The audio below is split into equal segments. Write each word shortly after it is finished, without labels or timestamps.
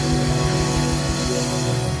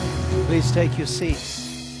Please take your seats.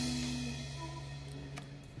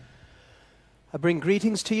 I bring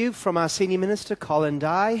greetings to you from our senior minister, Colin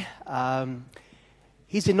Dye.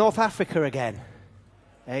 He's in North Africa again.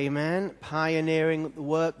 Amen. Pioneering the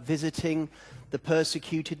work, visiting the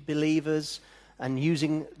persecuted believers, and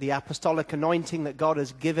using the apostolic anointing that God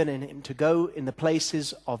has given in him to go in the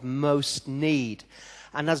places of most need.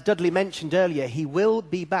 And as Dudley mentioned earlier, he will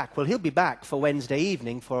be back. Well, he'll be back for Wednesday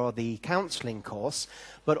evening for the counseling course,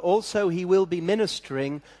 but also he will be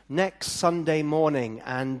ministering next Sunday morning,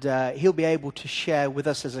 and he'll be able to share with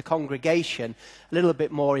us as a congregation a little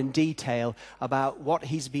bit more in detail about what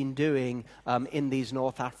he's been doing in these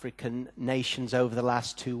North African nations over the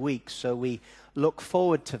last 2 weeks. So we look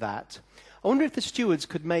forward to that. I wonder if the stewards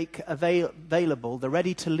could make available the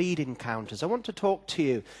Ready to Lead encounters. I want to talk to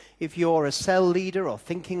you if you're a cell leader or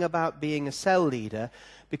thinking about being a cell leader,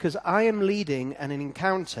 because I am leading an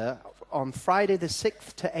encounter on Friday the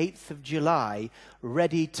 6th to 8th of July,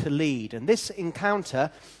 Ready to Lead. And this encounter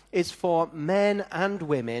is for men and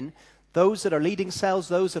women, those that are leading cells,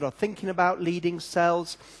 those that are thinking about leading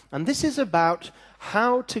cells. And this is about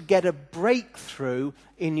how to get a breakthrough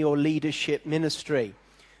in your leadership ministry.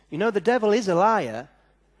 You know, the devil is a liar,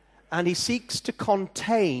 and he seeks to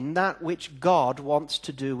contain that which God wants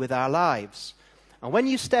to do with our lives. And when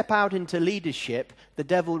you step out into leadership, the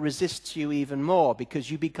devil resists you even more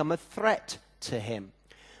because you become a threat to him.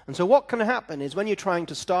 And so what can happen is when you're trying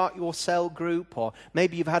to start your cell group, or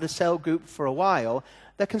maybe you've had a cell group for a while,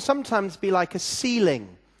 there can sometimes be like a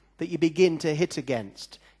ceiling that you begin to hit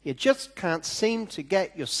against. You just can't seem to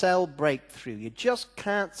get your cell breakthrough. You just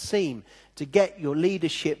can't seem to get your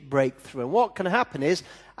leadership breakthrough. And what can happen is,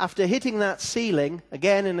 after hitting that ceiling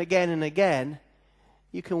again and again and again,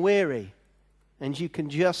 you can weary, and you can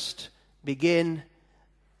just begin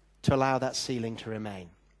to allow that ceiling to remain.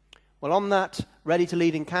 Well, on that Ready to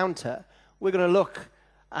Lead encounter, we're going to look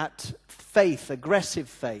at faith, aggressive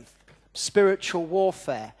faith, spiritual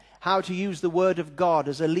warfare, how to use the Word of God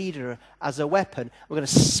as a leader, as a weapon. We're going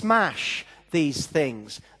to smash these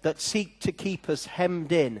things that seek to keep us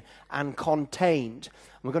hemmed in and contained.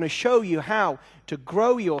 We're going to show you how to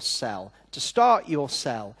grow your cell, to start your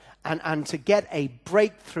cell, and to get a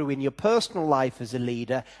breakthrough in your personal life as a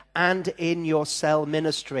leader and in your cell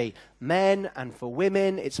ministry. Men and for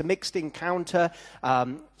women, it's a mixed encounter.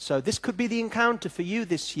 So this could be the encounter for you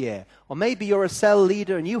this year. Or maybe you're a cell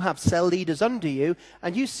leader and you have cell leaders under you,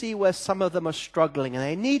 and you see where some of them are struggling and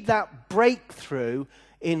they need that breakthrough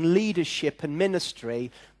in leadership and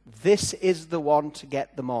ministry. This is the one to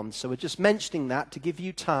get them on. So we're just mentioning that to give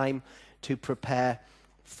you time to prepare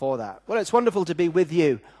for that. Well, it's wonderful to be with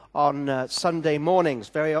you on Sunday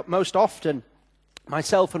mornings. Most often,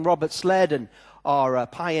 myself and Robert Sledden are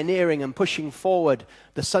pioneering and pushing forward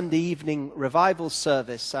the Sunday evening revival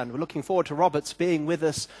service, and we're looking forward to Robert's being with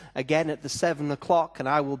us again at the 7 o'clock, and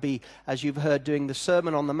I will be, as you've heard, doing the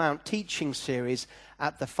Sermon on the Mount teaching series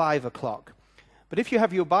at the 5 o'clock. But if you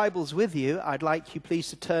have your Bibles with you, I'd like you please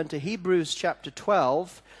to turn to Hebrews chapter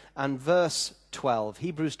 12 and verse 12.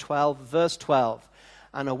 Hebrews 12, verse 12.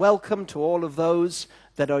 And a welcome to all of those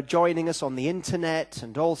that are joining us on the internet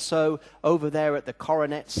and also over there at the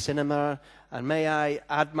Coronet Cinema. And may I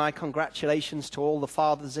add my congratulations to all the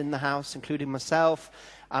fathers in the house, including myself.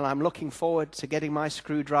 And I'm looking forward to getting my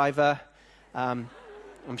screwdriver. I'm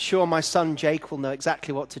sure my son Jake will know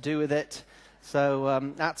exactly what to do with it.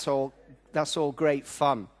 So that's all great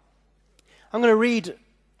fun. I'm going to read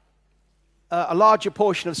a larger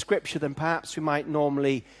portion of Scripture than perhaps we might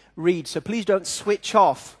normally read. So please don't switch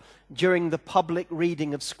off during the public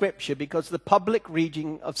reading of Scripture, because the public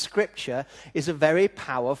reading of Scripture is a very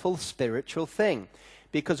powerful spiritual thing.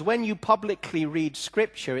 Because when you publicly read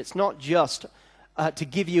Scripture, it's not just to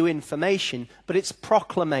give you information, but it's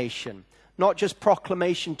proclamation. Not just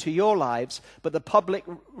proclamation to your lives, but the public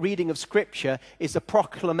reading of Scripture is a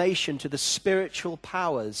proclamation to the spiritual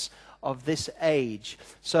powers of this age.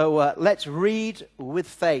 So let's read with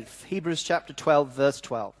faith. Hebrews chapter 12, verse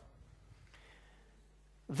 12.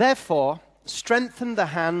 Therefore, strengthen the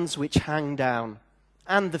hands which hang down,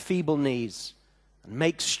 and the feeble knees, and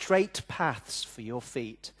make straight paths for your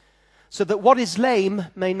feet, so that what is lame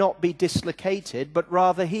may not be dislocated, but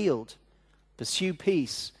rather healed. Pursue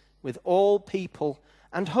peace with all people,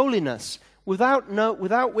 and holiness,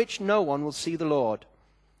 without which no one will see the Lord.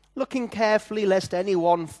 Looking carefully lest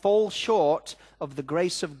anyone fall short of the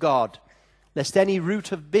grace of God, lest any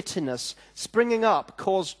root of bitterness springing up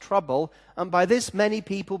cause trouble, and by this many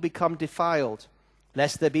people become defiled.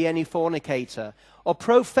 Lest there be any fornicator, or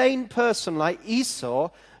profane person like Esau,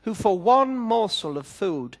 who for one morsel of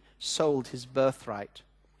food sold his birthright.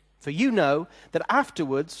 For you know that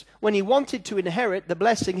afterwards, when he wanted to inherit the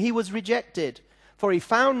blessing, he was rejected. For he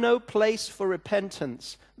found no place for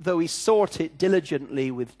repentance, though he sought it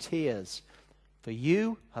diligently with tears. For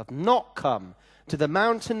you have not come to the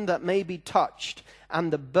mountain that may be touched,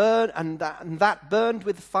 and that burned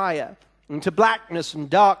with fire, and to blackness and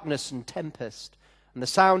darkness and tempest, and the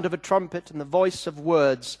sound of a trumpet and the voice of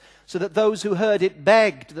words, so that those who heard it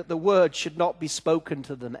begged that the word should not be spoken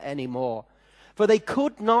to them any more. For they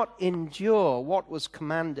could not endure what was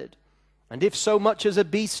commanded. And if so much as a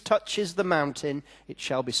beast touches the mountain, it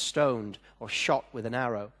shall be stoned or shot with an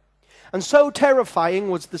arrow. And so terrifying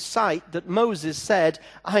was the sight that Moses said,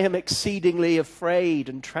 I am exceedingly afraid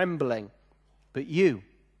and trembling. But you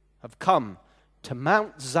have come to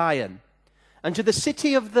Mount Zion, and to the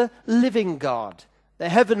city of the living God, the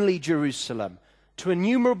heavenly Jerusalem, to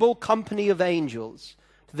innumerable company of angels,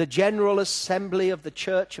 to the general assembly of the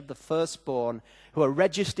church of the firstborn, who are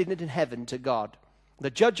registered in heaven to God, the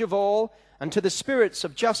judge of all, and to the spirits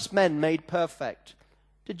of just men made perfect,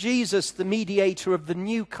 to Jesus, the mediator of the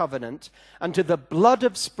new covenant, and to the blood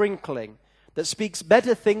of sprinkling that speaks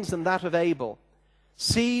better things than that of Abel.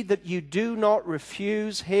 See that you do not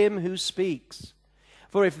refuse him who speaks.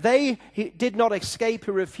 For if they did not escape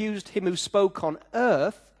who refused him who spoke on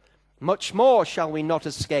earth, much more shall we not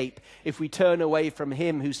escape if we turn away from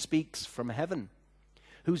him who speaks from heaven,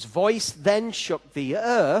 whose voice then shook the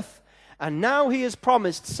earth, and now he has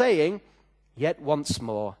promised, saying, Yet once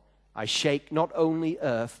more I shake not only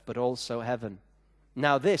earth, but also heaven.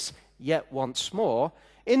 Now this, yet once more,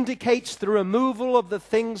 indicates the removal of the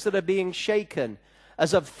things that are being shaken,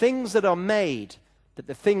 as of things that are made, that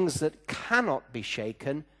the things that cannot be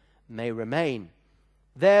shaken may remain.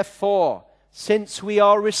 Therefore, since we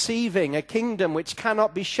are receiving a kingdom which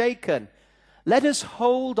cannot be shaken, let us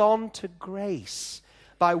hold on to grace,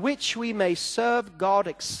 by which we may serve God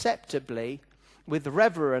acceptably with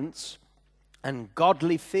reverence and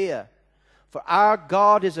godly fear. For our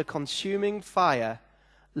God is a consuming fire.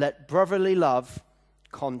 Let brotherly love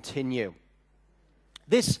continue.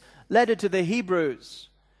 This letter to the Hebrews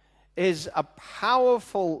is a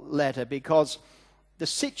powerful letter because the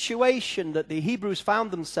situation that the Hebrews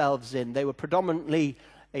found themselves in, they were predominantly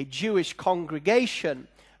a Jewish congregation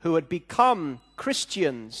who had become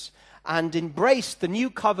Christians and embraced the new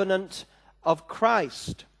covenant of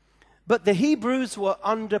Christ. But the Hebrews were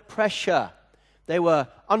under pressure. They were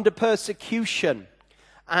under persecution.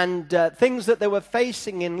 And things that they were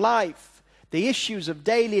facing in life, the issues of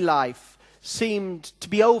daily life, seemed to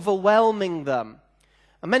be overwhelming them.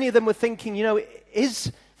 And many of them were thinking,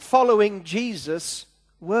 is following Jesus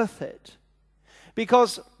worth it?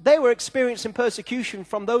 Because they were experiencing persecution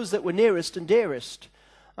from those that were nearest and dearest.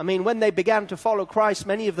 I mean, when they began to follow Christ,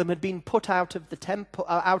 many of them had been put out of the temple,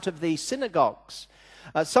 out of the synagogues.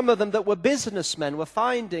 Some of them that were businessmen were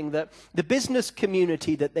finding that the business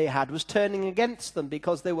community that they had was turning against them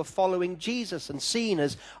because they were following Jesus and seen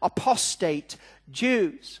as apostate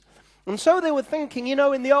Jews. And so they were thinking,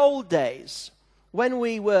 in the old days, when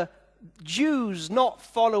we were Jews not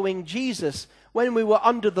following Jesus, when we were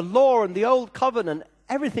under the law and the old covenant,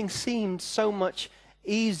 everything seemed so much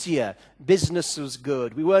easier. Business was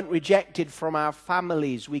good. We weren't rejected from our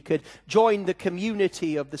families. We could join the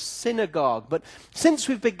community of the synagogue. But since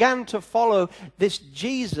we've begun to follow this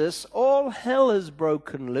Jesus, all hell has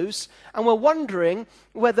broken loose, and we're wondering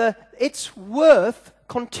whether it's worth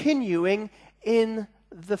continuing in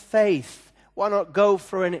the faith. Why not go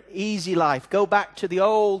for an easy life? Go back to the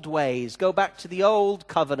old ways. Go back to the old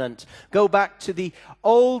covenant. Go back to the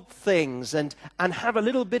old things and have a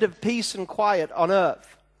little bit of peace and quiet on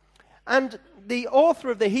earth. And the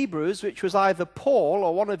author of the Hebrews, which was either Paul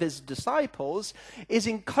or one of his disciples, is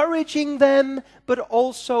encouraging them but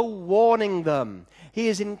also warning them. He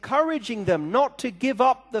is encouraging them not to give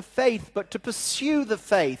up the faith, but to pursue the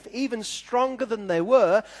faith, even stronger than they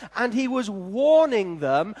were. And he was warning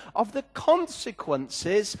them of the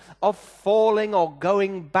consequences of falling or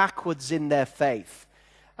going backwards in their faith.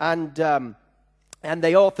 And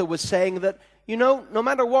the author was saying that, no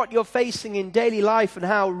matter what you're facing in daily life and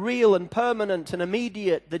how real and permanent and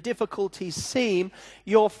immediate the difficulties seem,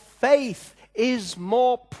 your faith is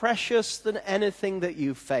more precious than anything that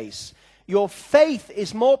you face. Your faith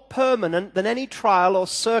is more permanent than any trial or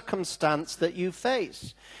circumstance that you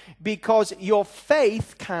face, because your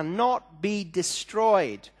faith cannot be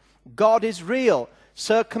destroyed. God is real.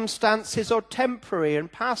 Circumstances are temporary and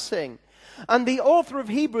passing. And the author of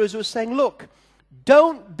Hebrews was saying, look,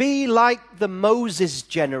 don't be like the Moses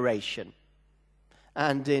generation.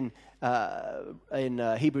 And in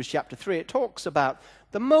Hebrews chapter 3, it talks about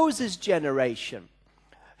the Moses generation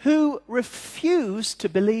who refused to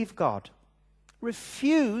believe God,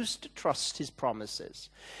 refused to trust his promises.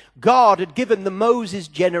 God had given the Moses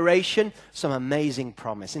generation some amazing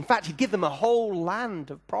promise. In fact, he'd given them a whole land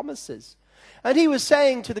of promises. And he was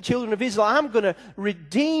saying to the children of Israel, I'm going to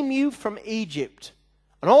redeem you from Egypt.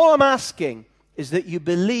 And all I'm asking is that you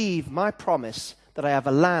believe my promise that I have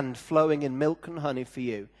a land flowing in milk and honey for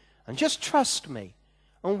you. And just trust me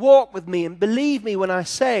and walk with me and believe me when I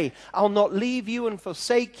say I'll not leave you and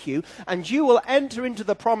forsake you, and you will enter into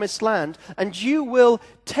the promised land, and you will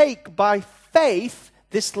take by faith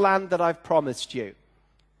this land that I've promised you.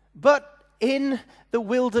 But in the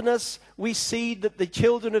wilderness, we see that the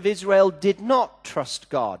children of Israel did not trust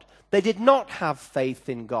God. They did not have faith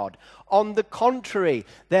in God. On the contrary,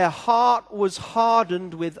 their heart was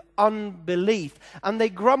hardened with unbelief, and they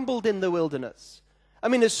grumbled in the wilderness. I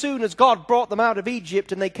mean, as soon as God brought them out of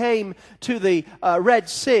Egypt and they came to the Red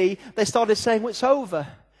Sea, they started saying, well, it's over.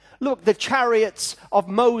 Look, the chariots of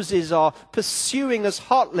Moses are pursuing us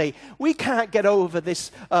hotly. We can't get over this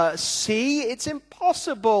sea. It's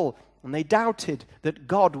impossible. And they doubted that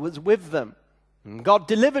God was with them. And God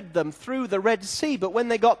delivered them through the Red Sea. But when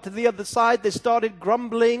they got to the other side, they started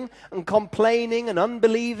grumbling and complaining and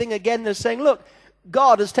unbelieving again. They're saying, look,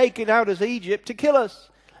 God has taken out of Egypt to kill us.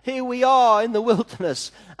 Here we are in the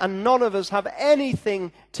wilderness, and none of us have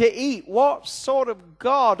anything to eat. What sort of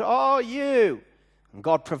God are you? And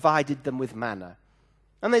God provided them with manna.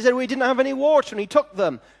 And they said, we didn't have any water. And he took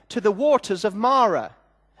them to the waters of Marah.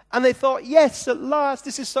 And they thought, yes, at last,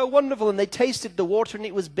 this is so wonderful. And they tasted the water, and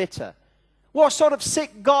it was bitter. What sort of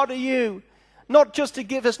sick God are you? Not just to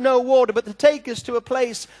give us no water, but to take us to a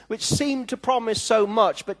place which seemed to promise so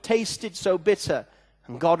much, but tasted so bitter.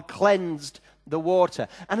 And God cleansed the water.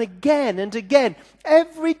 And again,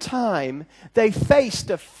 every time they faced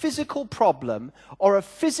a physical problem or a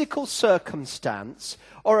physical circumstance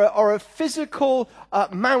or a physical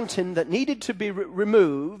mountain that needed to be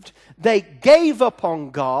removed, they gave up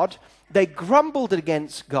on God, they grumbled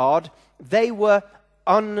against God, they were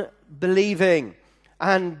unbelieving.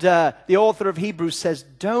 And the author of Hebrews says,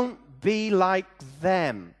 don't be like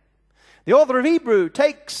them. The author of Hebrew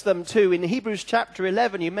takes them to, in Hebrews chapter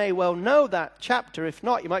 11, you may well know that chapter. If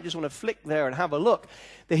not, you might just want to flick there and have a look.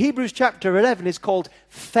 The Hebrews chapter 11 is called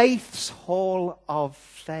Faith's Hall of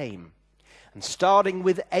Fame. And starting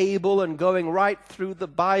with Abel and going right through the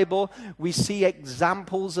Bible, we see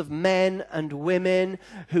examples of men and women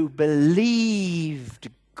who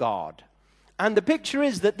believed God. And the picture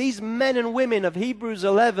is that these men and women of Hebrews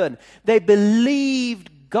 11, they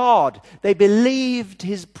believed God. They believed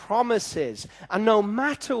his promises. And no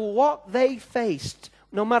matter what they faced,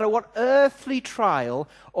 no matter what earthly trial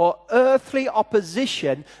or earthly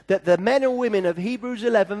opposition that the men and women of Hebrews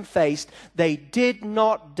 11 faced, they did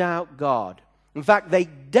not doubt God. In fact, they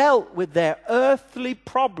dealt with their earthly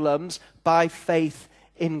problems by faith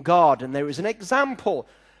in God. And there is an example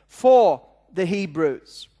for the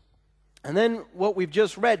Hebrews. And then what we've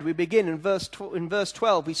just read, we begin in verse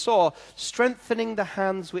 12. We saw strengthening the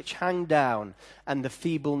hands which hang down and the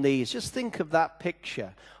feeble knees. Just think of that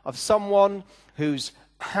picture of someone whose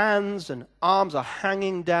hands and arms are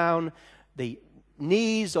hanging down, the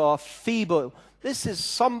knees are feeble. This is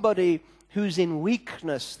somebody who's in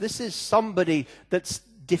weakness. This is somebody that's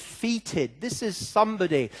defeated. This is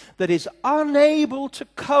somebody that is unable to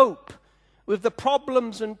cope with the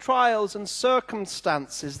problems and trials and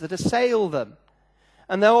circumstances that assail them.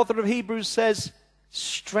 And the author of Hebrews says,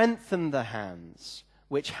 strengthen the hands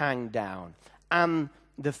which hang down and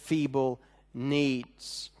the feeble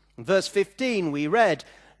knees. In verse 15 we read,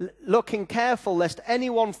 looking careful lest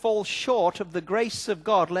anyone fall short of the grace of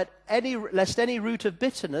God, lest any root of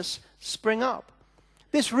bitterness spring up.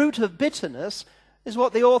 This root of bitterness is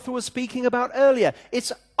what the author was speaking about earlier.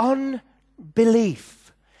 It's unbelief.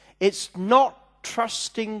 It's not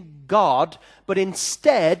trusting God, but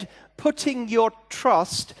instead putting your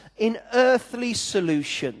trust in earthly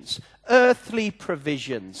solutions, earthly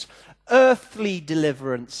provisions, earthly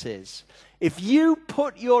deliverances. If you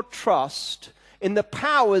put your trust in the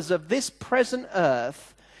powers of this present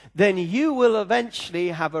earth, then you will eventually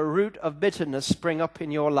have a root of bitterness spring up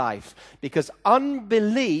in your life. Because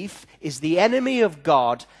unbelief is the enemy of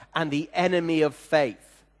God and the enemy of faith.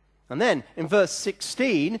 And then in verse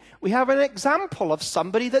 16, we have an example of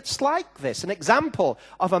somebody that's like this. An example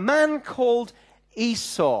of a man called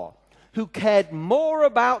Esau, who cared more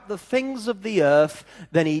about the things of the earth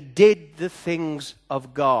than he did the things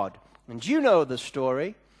of God. And you know the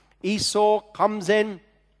story. Esau comes in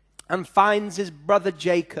and finds his brother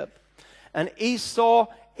Jacob. And Esau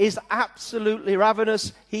is absolutely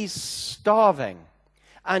ravenous. He's starving.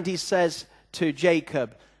 And he says to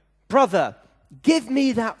Jacob, brother, give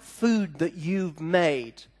me that food that you've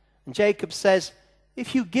made. And Jacob says,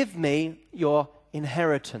 if you give me your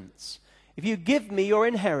inheritance, if you give me your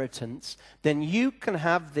inheritance, then you can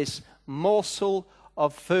have this morsel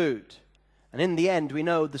of food. And in the end, we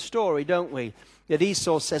know the story, don't we? That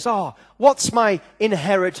Esau says, oh, what's my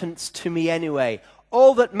inheritance to me anyway?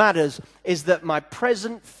 All that matters is that my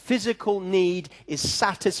present physical need is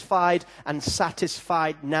satisfied and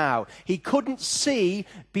satisfied now. He couldn't see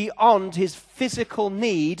beyond his physical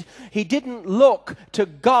need. He didn't look to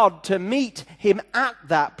God to meet him at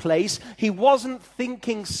that place. He wasn't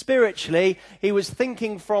thinking spiritually. He was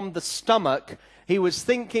thinking from the stomach. He was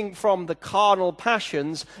thinking from the carnal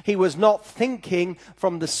passions. He was not thinking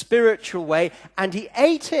from the spiritual way, and he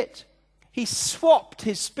ate it. He swapped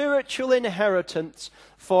his spiritual inheritance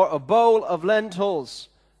for a bowl of lentils.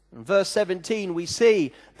 In verse 17, we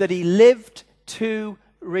see that he lived to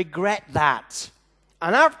regret that.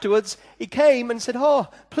 And afterwards, he came and said, oh,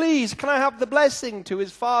 please, can I have the blessing, to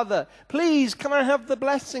his father? Please, can I have the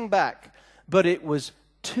blessing back? But it was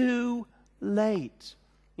too late.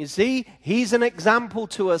 You see, he's an example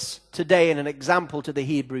to us today and an example to the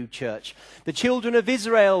Hebrew church. The children of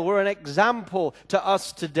Israel were an example to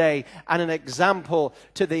us today and an example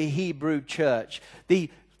to the Hebrew church. The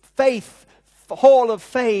faith hall of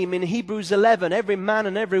fame in Hebrews 11, every man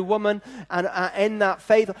and every woman and in that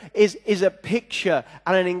faith is a picture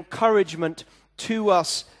and an encouragement to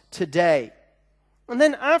us today. And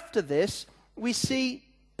then after this, we see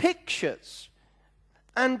pictures.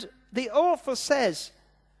 And the author says,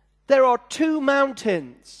 there are two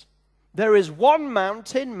mountains. There is one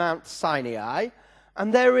mountain, Mount Sinai,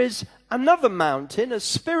 and there is another mountain, a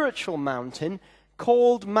spiritual mountain,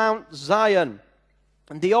 called Mount Zion.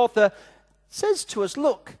 And the author says to us,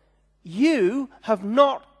 look, you have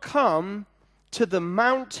not come to the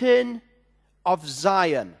mountain of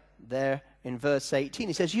Zion. There in verse 18,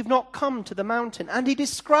 he says, you've not come to the mountain. And he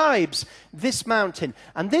describes this mountain.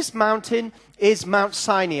 And this mountain is Mount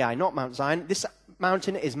Sinai, not Mount Zion. This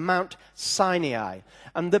mountain is Mount Sinai.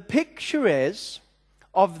 And the picture is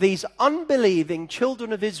of these unbelieving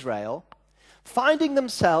children of Israel finding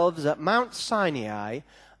themselves at Mount Sinai,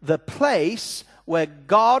 the place where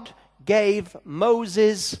God gave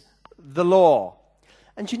Moses the law.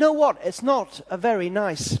 And you know what? It's not a very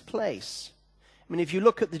nice place. I mean, if you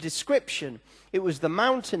look at the description, it was the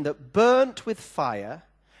mountain that burnt with fire.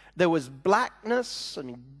 There was blackness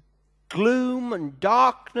and gloom and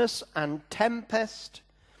darkness and tempest.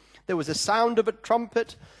 There was a sound of a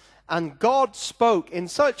trumpet, and God spoke in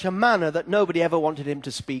such a manner that nobody ever wanted him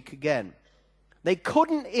to speak again. They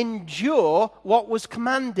couldn't endure what was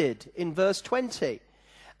commanded in verse 20.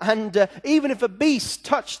 And even if a beast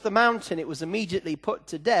touched the mountain, it was immediately put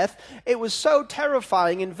to death. It was so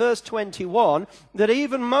terrifying in verse 21 that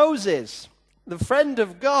even Moses, the friend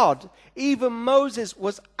of God, even Moses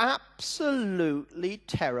was absolutely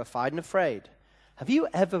terrified and afraid. Have you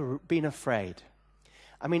ever been afraid?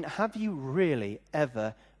 I mean, have you really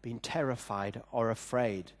ever been terrified or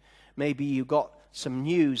afraid? Maybe you got some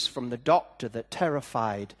news from the doctor that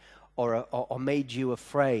terrified or made you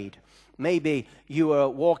afraid. Maybe you were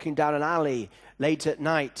walking down an alley late at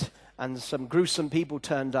night and some gruesome people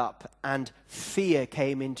turned up and fear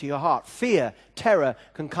came into your heart. Fear, terror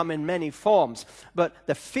can come in many forms. But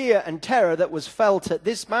the fear and terror that was felt at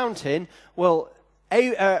this mountain, well,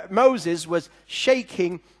 Moses was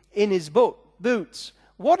shaking in his boots.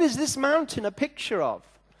 What is this mountain a picture of?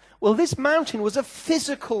 Well, this mountain was a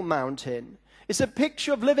physical mountain. It's a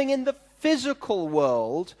picture of living in the physical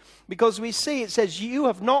world, because we see it says, you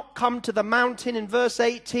have not come to the mountain in verse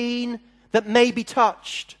 18 that may be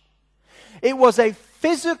touched. It was a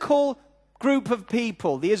physical group of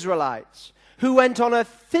people, the Israelites, who went on a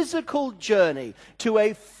physical journey to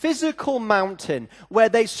a physical mountain where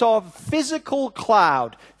they saw physical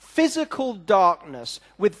cloud, physical darkness,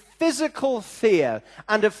 with physical fear,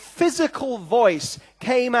 and a physical voice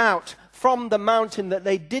came out from the mountain that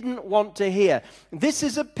they didn't want to hear. This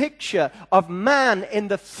is a picture of man in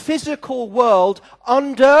the physical world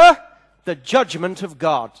under the judgment of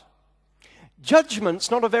God.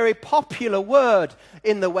 Judgment's not a very popular word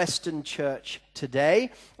in the Western church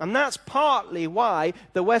today, and that's partly why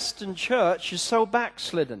the Western church is so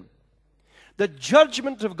backslidden. The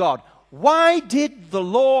judgment of God. Why did the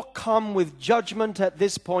law come with judgment at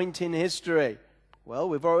this point in history? Well,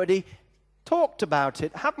 we've already talked about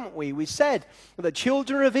it, haven't we? We said the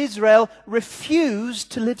children of Israel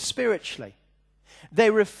refused to live spiritually. They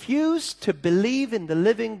refused to believe in the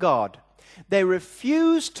living God. They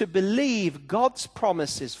refused to believe God's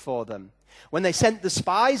promises for them. When they sent the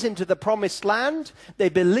spies into the promised land, they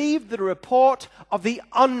believed the report of the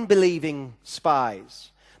unbelieving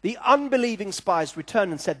spies. The unbelieving spies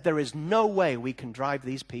returned and said, there is no way we can drive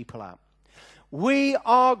these people out. We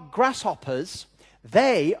are grasshoppers.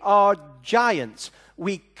 They are giants.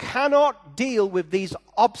 We cannot deal with these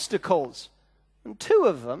obstacles. And two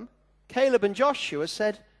of them, Caleb and Joshua,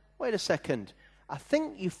 said, wait a second. I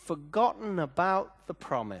think you've forgotten about the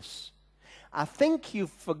promise. I think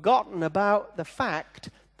you've forgotten about the fact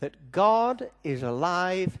that God is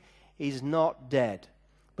alive, He's not dead.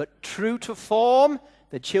 But true to form,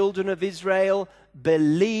 the children of Israel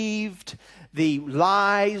believed the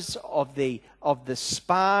lies of the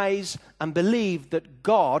spies and believed that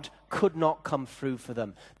God could not come through for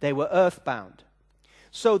them. They were earthbound.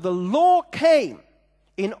 So the law came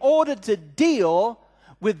in order to deal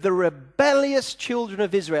with the rebellious children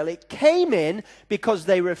of Israel. It came in because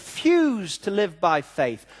they refused to live by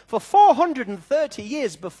faith. For 430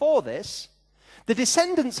 years before this, the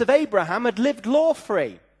descendants of Abraham had lived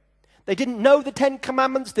law-free. They didn't know the Ten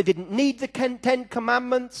Commandments. They didn't need the Ten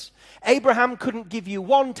Commandments. Abraham couldn't give you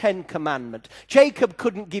one Ten Commandment. Jacob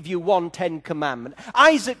couldn't give you one Ten Commandment.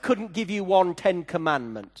 Isaac couldn't give you one Ten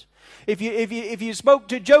Commandment. If you spoke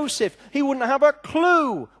to Joseph, he wouldn't have a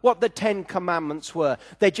clue what the Ten Commandments were.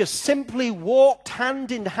 They just simply walked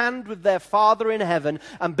hand in hand with their Father in heaven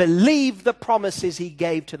and believed the promises He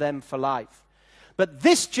gave to them for life. But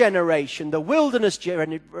this generation, the wilderness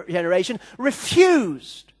generation,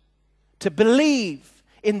 refused to believe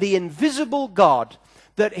in the invisible God,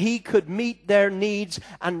 that He could meet their needs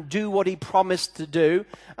and do what He promised to do.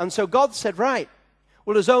 And so God said, right,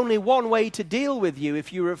 well, there's only one way to deal with you.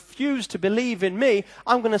 If you refuse to believe in me,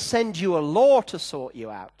 I'm going to send you a law to sort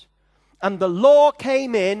you out. And the law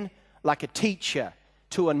came in like a teacher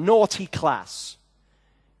to a naughty class.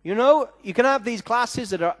 You know, you can have these classes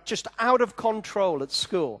that are just out of control at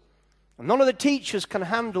school. And none of the teachers can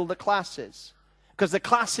handle the classes because the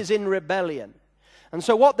class is in rebellion. And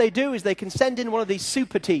so what they do is they can send in one of these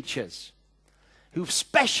super teachers who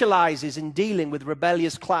specializes in dealing with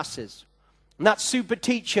rebellious classes. And that super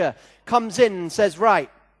teacher comes in and says,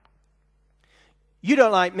 right, you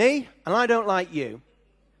don't like me and I don't like you.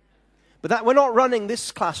 But we're not running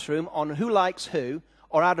this classroom on who likes who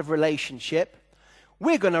or out of relationship.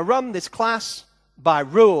 We're going to run this class by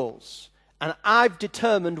rules. And I've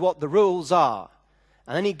determined what the rules are.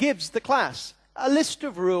 And then he gives the class a list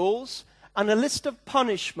of rules and a list of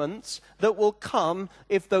punishments that will come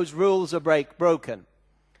if those rules are broken.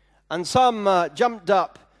 And some jumped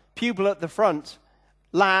up pupil at the front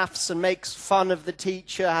laughs and makes fun of the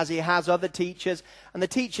teacher as he has other teachers. And the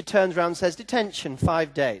teacher turns around and says, detention,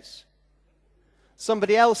 5 days.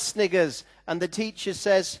 Somebody else sniggers and the teacher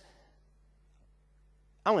says,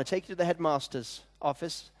 I'm going to take you to the headmaster's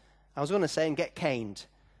office. I was going to say and get caned.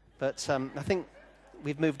 But I think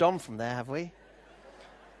we've moved on from there, have we?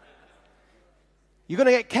 You're going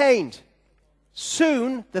to get caned.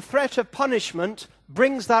 Soon, the threat of punishment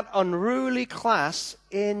brings that unruly class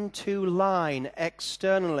into line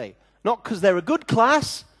externally. Not because they're a good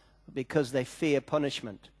class, but because they fear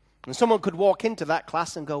punishment. And someone could walk into that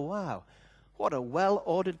class and go, wow, what a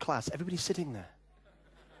well-ordered class. Everybody's sitting there.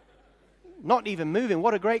 Not even moving.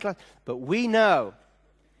 What a great class. But we know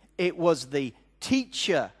it was the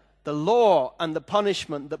teacher, the law, and the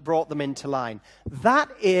punishment that brought them into line. That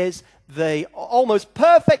is the almost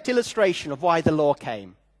perfect illustration of why the law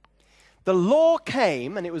came. The law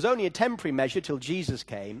came, and it was only a temporary measure till Jesus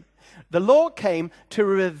came. The law came to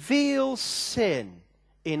reveal sin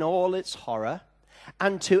in all its horror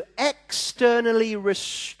and to externally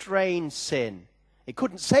restrain sin. It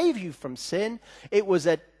couldn't save you from sin. It was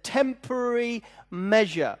a temporary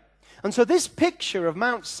measure. And so this picture of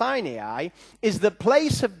Mount Sinai is the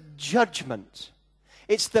place of judgment.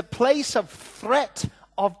 It's the place of threat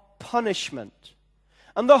of punishment.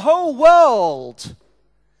 And the whole world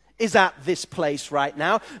is at this place right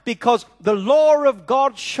now because the law of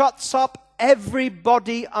God shuts up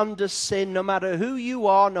everybody under sin. No matter who you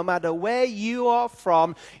are, no matter where you are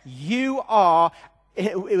from, you are,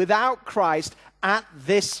 without Christ, at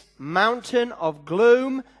this mountain of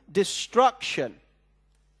gloom, destruction.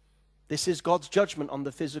 This is God's judgment on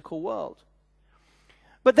the physical world.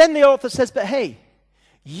 But then the author says, but hey,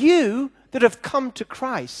 you that have come to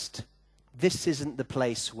Christ, this isn't the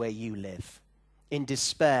place where you live in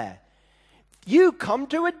despair. You come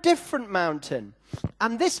to a different mountain.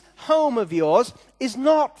 And this home of yours is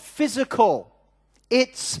not physical.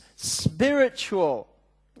 It's spiritual.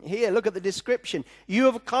 Here, look at the description. You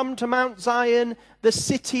have come to Mount Zion, the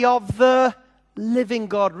city of the living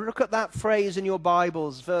God. Look at that phrase in your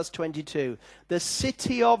Bibles, verse 22. The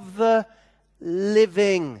city of the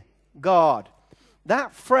living God.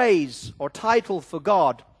 That phrase or title for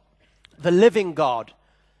God, the living God,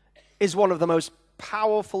 is one of the most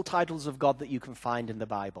powerful titles of God that you can find in the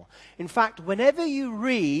Bible. In fact, whenever you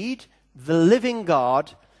read the living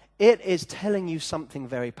God, it is telling you something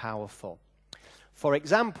very powerful. For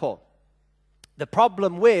example, the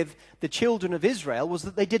problem with the children of Israel was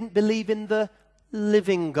that they didn't believe in the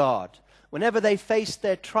living God. Whenever they faced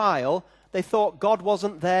their trial, they thought God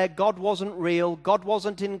wasn't there, God wasn't real, God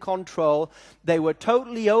wasn't in control. They were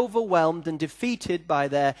totally overwhelmed and defeated by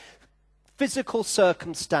their physical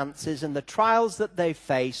circumstances and the trials that they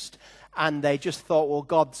faced, and they just thought, well,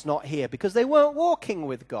 God's not here, because they weren't walking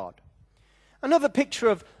with God. Another picture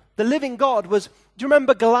of the living God was, do you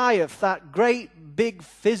remember Goliath, that great big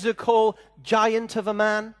physical giant of a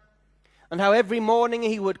man? And how every morning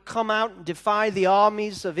he would come out and defy the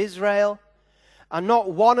armies of Israel. And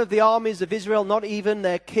not one of the armies of Israel, not even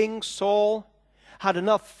their king Saul, had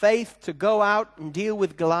enough faith to go out and deal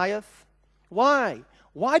with Goliath. Why?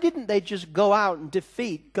 Why didn't they just go out and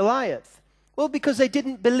defeat Goliath? Well, because they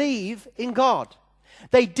didn't believe in God.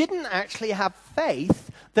 They didn't actually have faith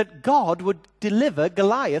that God would deliver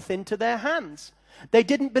Goliath into their hands. They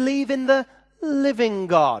didn't believe in the living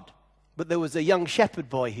God. But there was a young shepherd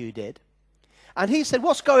boy who did. And he said,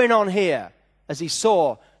 what's going on here? As he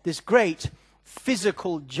saw this great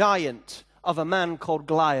physical giant of a man called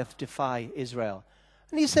Goliath defy Israel.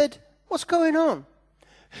 And he said, what's going on?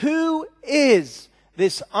 Who is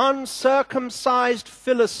this uncircumcised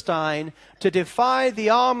Philistine to defy the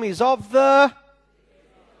armies of the...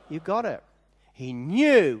 You got it. He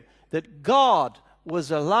knew that God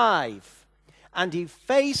was alive, and he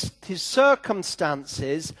faced his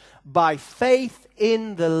circumstances by faith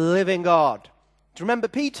in the living God. Do you remember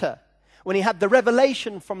Peter? When he had the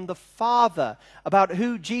revelation from the Father about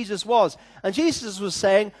who Jesus was. And Jesus was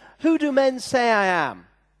saying, who do men say I am?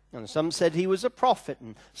 And some said he was a prophet,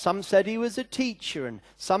 and some said he was a teacher, and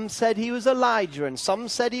some said he was Elijah, and some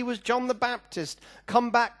said he was John the Baptist,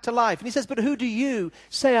 come back to life. And he says, but who do you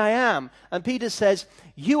say I am? And Peter says,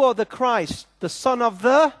 you are the Christ, the Son of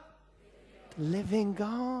the living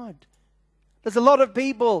God. There's a lot of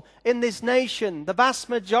people in this nation, the vast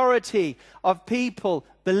majority of people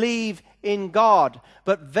believe in God,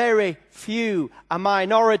 but very few, a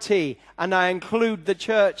minority, and I include the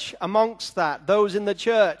church amongst that. Those in the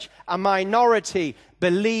church, a minority,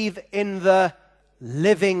 believe in the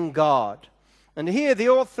living God. And here the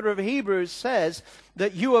author of Hebrews says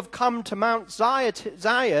that you have come to Mount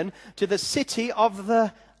Zion, to the city of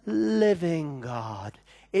the living God.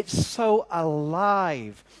 It's so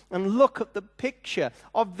alive. And look at the picture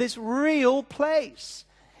of this real place.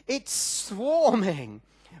 It's swarming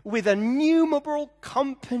with a innumerable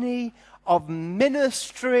company of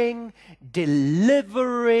ministering,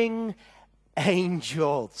 delivering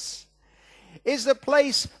angels. It's a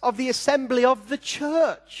place of the assembly of the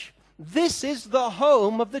church. This is the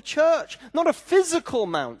home of the church. Not a physical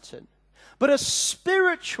mountain, but a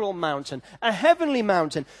spiritual mountain, a heavenly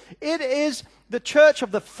mountain. It is the church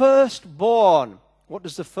of the firstborn. What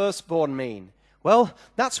does the firstborn mean? Well,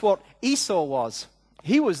 that's what Esau was.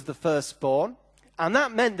 He was the firstborn. And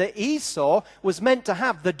that meant that Esau was meant to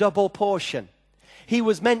have the double portion. He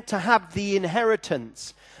was meant to have the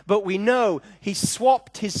inheritance. But we know he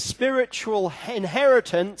swapped his spiritual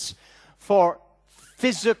inheritance for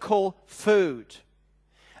physical food.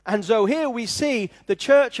 And so here we see the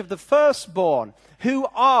church of the firstborn, who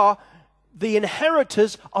are the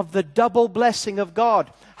inheritors of the double blessing of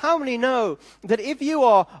God. How many know that if you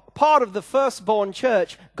are part of the firstborn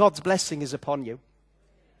church, God's blessing is upon you?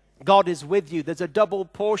 God is with you. There's a double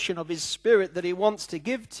portion of his Spirit that he wants to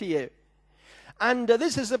give to you. And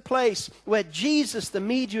this is a place where Jesus, the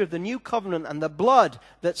mediator of the new covenant, and the blood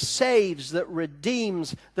that saves, that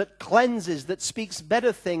redeems, that cleanses, that speaks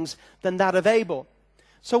better things than that of Abel.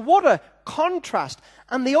 So what a contrast.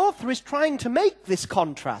 And the author is trying to make this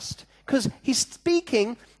contrast, because he's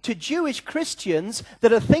speaking to Jewish Christians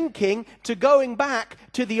that are thinking to going back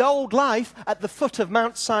to the old life at the foot of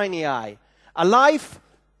Mount Sinai. A life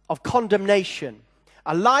of condemnation,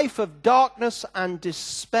 a life of darkness and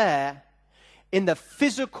despair in the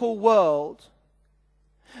physical world.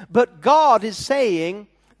 But God is saying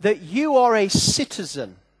that you are a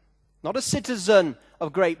citizen, not a citizen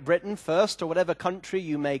of Great Britain first, or whatever country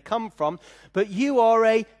you may come from, but you are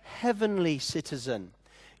a heavenly citizen.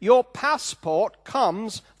 Your passport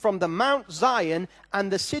comes from the Mount Zion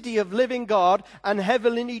and the city of living God and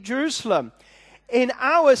heavenly Jerusalem. In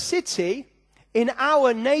our city, in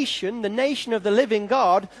our nation, the nation of the living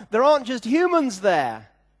God, there aren't just humans there.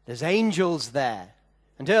 There's angels there.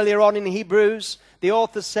 And earlier on in Hebrews, the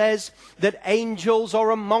author says that angels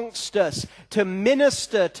are amongst us to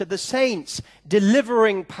minister to the saints,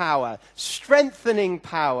 delivering power, strengthening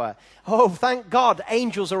power. Oh, thank God,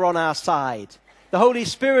 angels are on our side. The Holy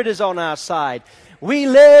Spirit is on our side. We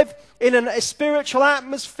live in a spiritual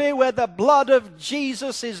atmosphere where the blood of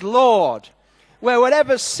Jesus is Lord, where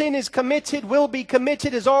whatever sin is committed, will be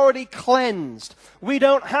committed, is already cleansed. We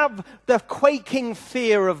don't have the quaking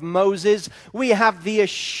fear of Moses. We have the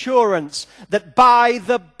assurance that by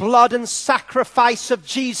the blood and sacrifice of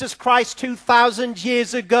Jesus Christ 2,000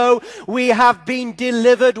 years ago, we have been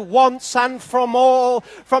delivered once and from all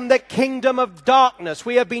from the kingdom of darkness.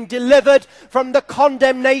 We have been delivered from the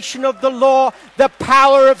condemnation of the law. The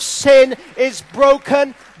power of sin is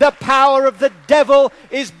broken. The power of the devil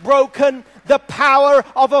is broken. The power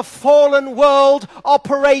of a fallen world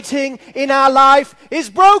operating in our life is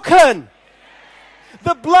broken.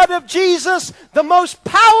 The blood of Jesus, the most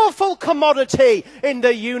powerful commodity in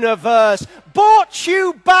the universe, bought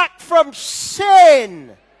you back from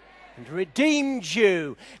sin and redeemed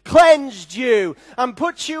you, cleansed you, and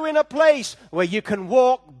put you in a place where you can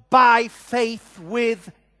walk by faith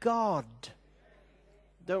with God.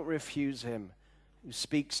 Don't refuse him who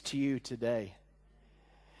speaks to you today.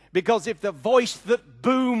 Because if the voice that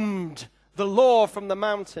boomed the law from the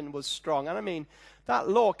mountain was strong, and I mean, that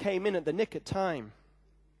law came in at the nick of time.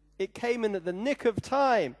 It came in at the nick of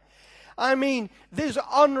time. I mean, this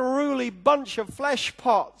unruly bunch of flesh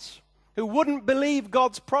pots who wouldn't believe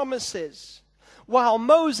God's promises, while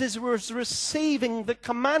Moses was receiving the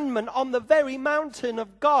commandment on the very mountain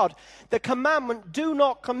of God, the commandment, do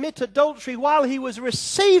not commit adultery, while he was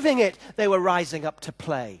receiving it, they were rising up to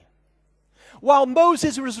play. While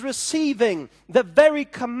Moses was receiving the very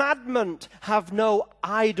commandment, have no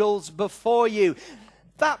idols before you,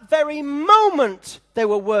 that very moment they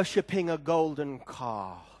were worshipping a golden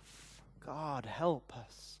calf. God help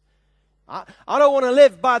us. I don't want to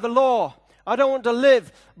live by the law. I don't want to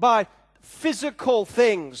live by physical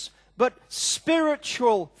things, but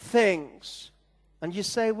spiritual things. And you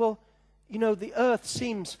say, well, you know, the earth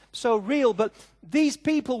seems so real, but these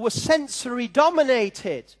people were sensory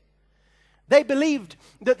dominated. They believed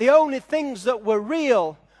that the only things that were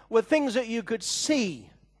real were things that you could see,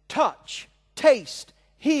 touch, taste,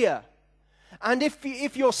 hear. And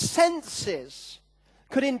if your senses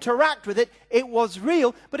could interact with it, it was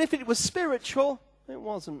real. But if it was spiritual, it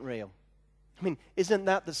wasn't real. I mean, isn't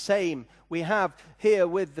that the same we have here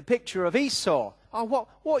with the picture of Esau? Oh,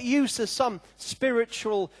 what use is some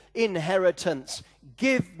spiritual inheritance?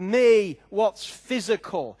 Give me what's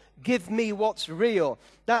physical. Give me what's real.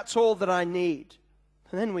 That's all that I need.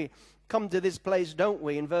 And then we come to this place, don't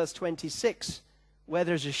we, in verse 26, where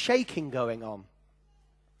there's a shaking going on.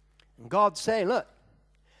 And God's saying, look,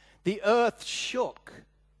 the earth shook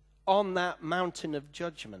on that mountain of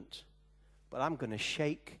judgment, but I'm going to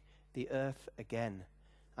shake the earth again.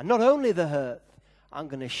 And not only the earth, I'm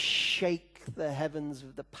going to shake the heavens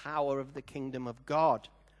with the power of the kingdom of God.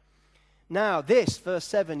 Now this, verse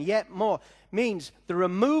 7, yet more, means the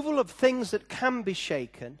removal of things that can be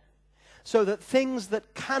shaken, so that things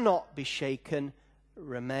that cannot be shaken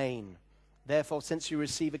remain. Therefore, since you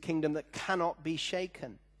receive a kingdom that cannot be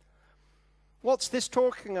shaken. What's this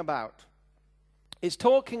talking about? It's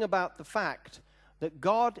talking about the fact that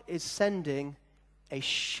God is sending a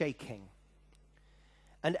shaking.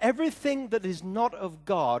 And everything that is not of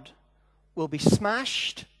God will be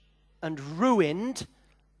smashed and ruined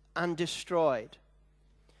and destroyed.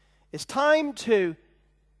 It's time to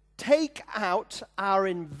take out our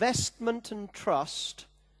investment and trust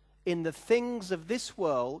in the things of this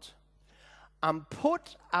world and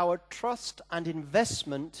put our trust and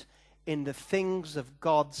investment in the things of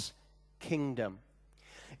God's kingdom.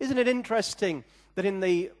 Isn't it interesting that in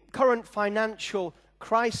the current financial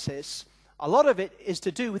crisis, a lot of it is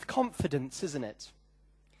to do with confidence, isn't it?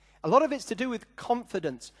 A lot of it's to do with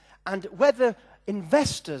confidence and whether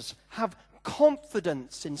investors have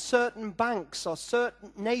confidence in certain banks or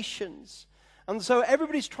certain nations. And so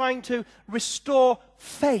everybody's trying to restore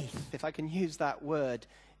faith, if I can use that word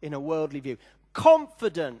in a worldly view.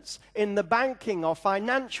 Confidence in the banking or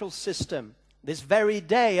financial system. This very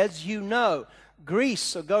day, as you know,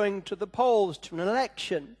 Greece are going to the polls to an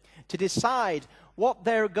election to decide what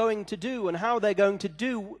they're going to do and how they're going to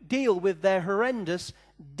deal with their horrendous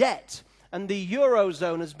debt. And the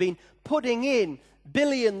Eurozone has been putting in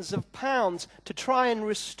billions of pounds to try and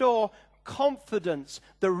restore confidence.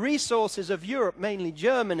 The resources of Europe, mainly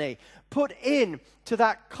Germany, put in to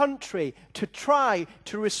that country to try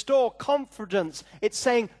to restore confidence. It's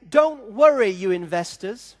saying, don't worry, you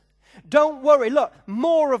investors. Don't worry. Look,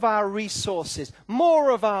 more of our resources, more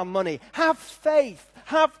of our money. Have faith.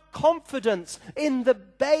 Have confidence in the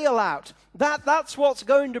bailout. That's what's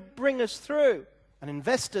going to bring us through. And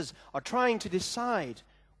investors are trying to decide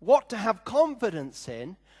what to have confidence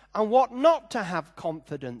in and what not to have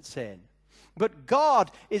confidence in. But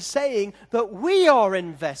God is saying that we are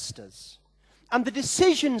investors. And the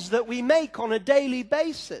decisions that we make on a daily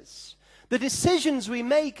basis, the decisions we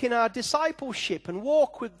make in our discipleship and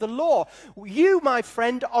walk with the Lord, you, my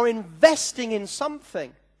friend, are investing in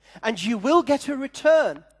something. And you will get a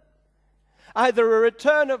return. Either a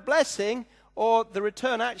return of blessing, or the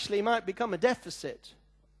return actually might become a deficit.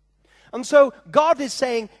 And so God is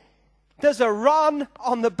saying, there's a run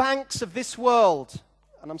on the banks of this world.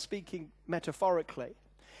 And I'm speaking metaphorically.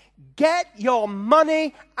 Get your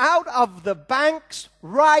money out of the banks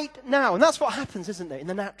right now. And that's what happens, isn't it, in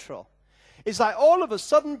the natural? It's like all of a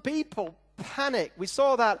sudden people panic. We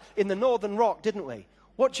saw that in the Northern Rock, didn't we?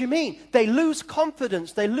 What do you mean? They lose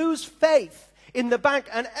confidence. They lose faith in the bank.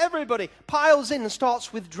 And everybody piles in and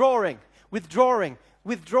starts withdrawing, trying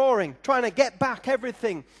to get back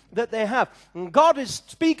everything that they have. And God is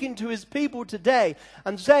speaking to his people today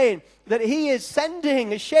and saying that he is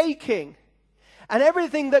sending a shaking. And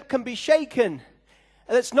everything that can be shaken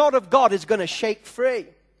that's not of God is going to shake free.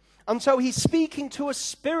 And so he's speaking to us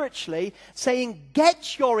spiritually, saying,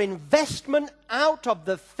 get your investment out of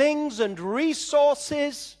the things and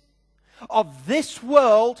resources of this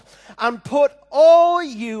world and put all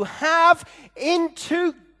you have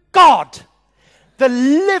into God, the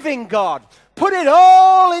living God. Put it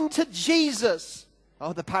all into Jesus.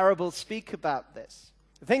 Oh, the parables speak about this.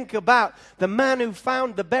 Think about the man who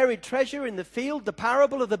found the buried treasure in the field, the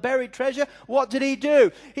parable of the buried treasure. What did he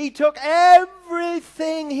do? He took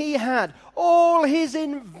everything he had, all his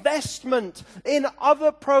investment in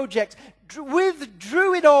other projects,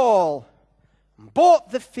 withdrew it all,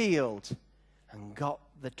 bought the field, and got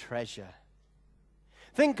the treasure.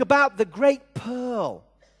 Think about the great pearl.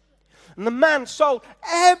 And the man sold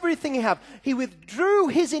everything he had. He withdrew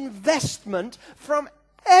his investment from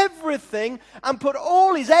everything and put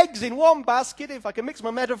all his eggs in one basket, if I can mix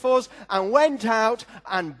my metaphors, and went out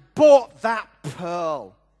and bought that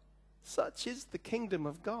pearl. Such is the kingdom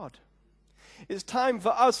of God. It's time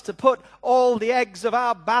for us to put all the eggs of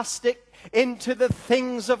our basket into the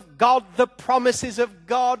things of God, the promises of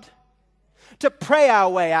God, to pray our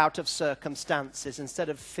way out of circumstances instead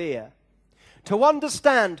of fear, to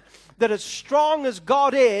understand that as strong as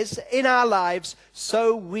God is in our lives,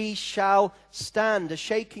 so we shall stand. A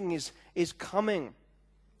shaking is coming.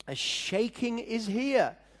 A shaking is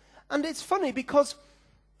here. And it's funny because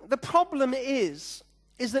the problem is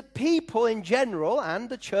that people in general, and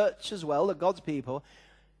the church as well, the God's people,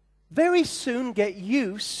 very soon get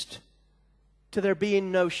used to there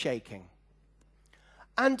being no shaking.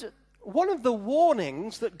 And one of the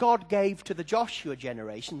warnings that God gave to the Joshua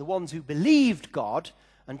generation, the ones who believed God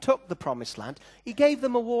and took the promised land, he gave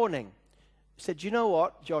them a warning. He said, you know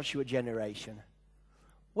what, Joshua generation?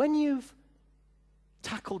 When you've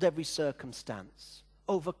tackled every circumstance,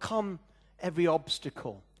 overcome every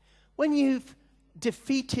obstacle, when you've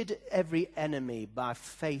defeated every enemy by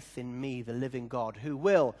faith in me, the living God, who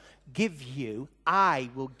will give you, I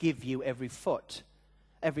will give you every foot,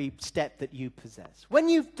 every step that you possess. When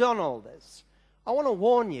you've done all this, I want to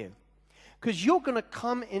warn you, because you're going to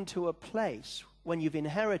come into a place when you've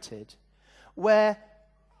inherited where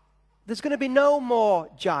there's going to be no more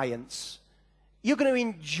giants. You're going to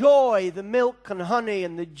enjoy the milk and honey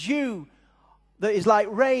and the dew that is like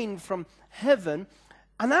rain from heaven.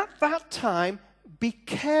 And at that time, be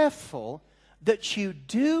careful that you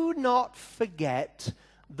do not forget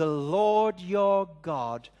the Lord your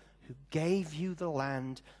God who gave you the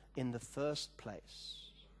land in the first place.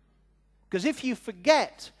 Because if you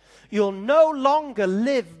forget, you'll no longer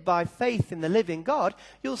live by faith in the living God.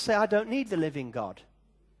 You'll say, I don't need the living God.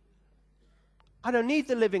 I don't need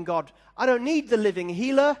the living God. I don't need the living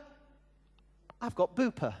healer. I've got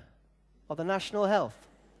Bupa, or the National Health.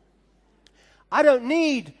 I don't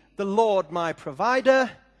need the Lord my provider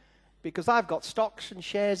because I've got stocks and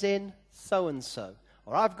shares in so-and-so,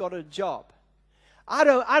 or I've got a job. I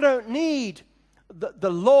don't need the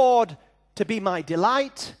Lord to be my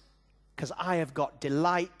delight because I have got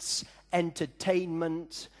delights,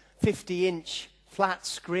 entertainment, 50-inch flat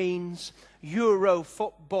screens, Euro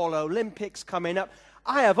football, Olympics coming up.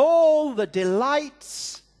 I have all the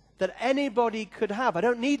delights that anybody could have. I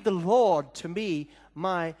don't need the Lord to be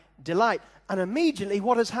my delight. And immediately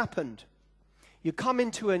what has happened? You come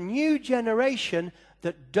into a new generation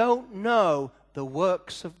that don't know the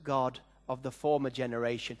works of God of the former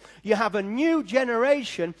generation. You have a new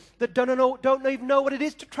generation that don't even know what it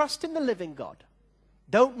is to trust in the living God.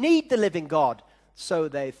 Don't need the living God, so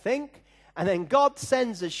they think. And then God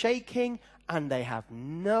sends a shaking, and they have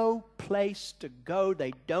no place to go.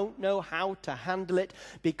 They don't know how to handle it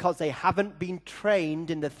because they haven't been trained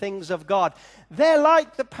in the things of God. They're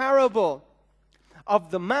like the parable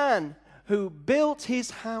of the man who built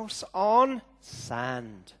his house on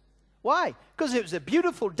sand. Why? Because it was a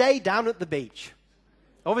beautiful day down at the beach.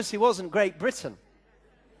 Obviously, it wasn't Great Britain.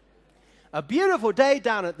 A beautiful day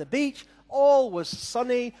down at the beach. All was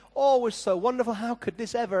sunny. All was so wonderful. How could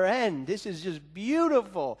this ever end? This is just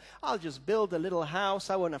beautiful. I'll just build a little house.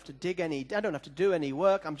 I don't have to do any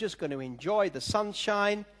work. I'm just going to enjoy the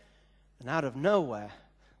sunshine. And out of nowhere,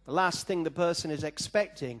 the last thing the person is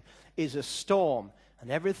expecting is a storm. And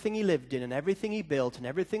everything he lived in and everything he built and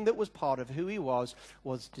everything that was part of who he was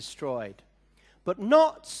destroyed. But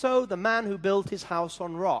not so the man who built his house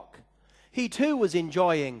on rock. He too was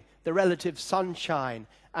enjoying the relative sunshine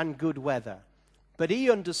and good weather. But he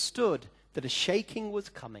understood that a shaking was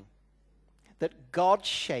coming, that God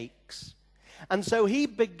shakes. And so he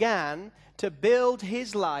began to build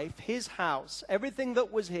his life, his house, everything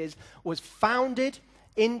that was his, was founded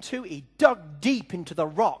into, he dug deep into the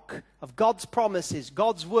rock of God's promises,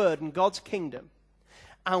 God's word, and God's kingdom.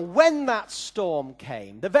 And when that storm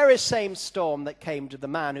came, the very same storm that came to the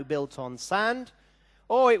man who built on sand,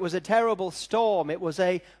 oh, it was a terrible storm. It was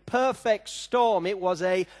a perfect storm. It was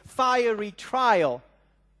a fiery trial.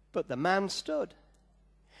 But the man stood.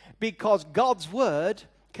 Because God's word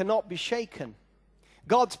cannot be shaken.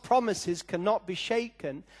 God's promises cannot be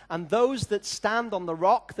shaken. And those that stand on the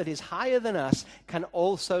rock that is higher than us can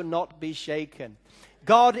also not be shaken.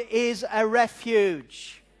 God is a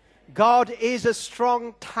refuge. God is a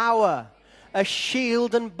strong tower, a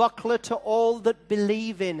shield and buckler to all that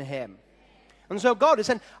believe in him. And so God is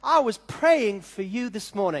saying, I was praying for you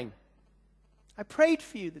this morning. I prayed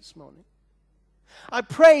for you this morning. I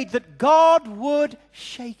prayed that God would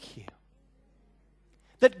shake you.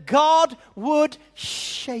 That God would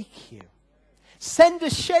shake you. Send a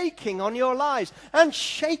shaking on your lives and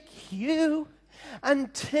shake you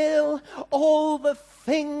until all the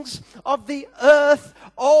things of the earth,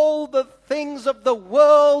 all the things of the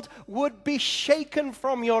world would be shaken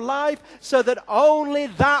from your life, so that only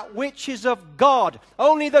that which is of God,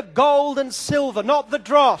 only the gold and silver, not the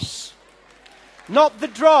dross, not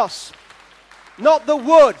the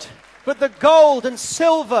wood, but the gold and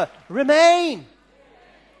silver remain.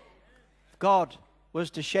 God was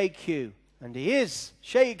to shake you, and he is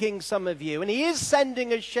shaking some of you, and he is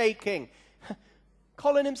sending a shaking.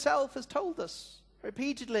 Colin himself has told us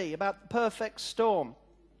repeatedly about the perfect storm,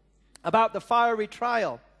 about the fiery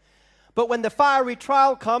trial. But when the fiery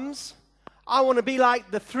trial comes, I want to be like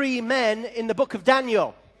the three men in the book of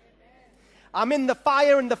Daniel. I'm in the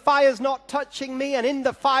fire, and the fire's not touching me, and in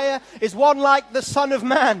the fire is one like the Son of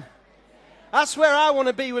Man. That's where I want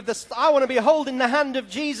to be with this. I want to be holding the hand of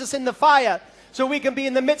Jesus in the fire, so we can be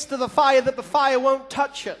in the midst of the fire, that the fire won't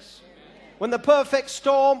touch us. When the perfect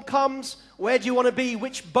storm comes, where do you want to be?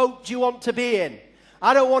 Which boat do you want to be in?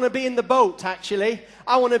 I don't want to be in the boat, actually.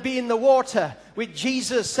 I want to be in the water with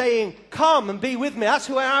Jesus saying, come and be with me. That's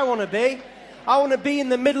where I want to be. I want to be in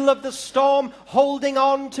the middle of the storm, holding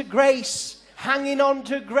on to grace, hanging on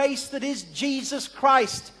to grace that is Jesus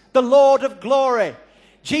Christ, the Lord of glory.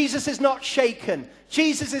 Jesus is not shaken.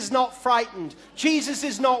 Jesus is not frightened. Jesus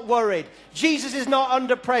is not worried. Jesus is not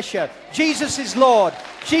under pressure. Jesus is Lord.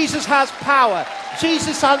 Jesus has power.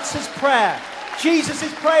 Jesus answers prayer. Jesus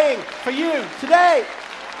is praying for you today.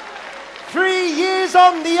 3 years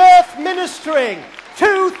on the earth ministering.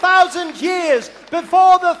 2,000 years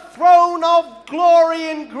before the throne of glory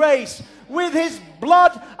and grace. With his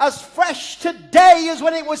blood as fresh today as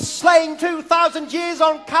when it was slain 2,000 years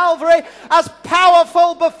on Calvary, as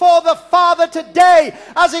powerful before the Father today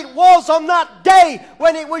as it was on that day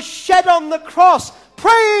when it was shed on the cross,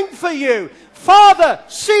 praying for you. Father,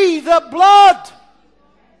 see the blood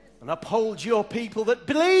and uphold your people that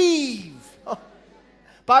believe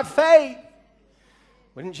by faith.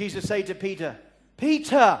 Wouldn't Jesus say to Peter,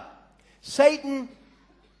 Peter, Satan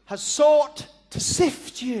has sought to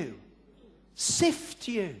sift you. Sift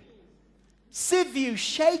you, sieve you,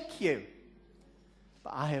 shake you.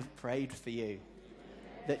 But I have prayed for you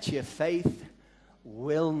that your faith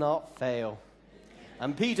will not fail.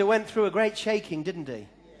 And Peter went through a great shaking, didn't he?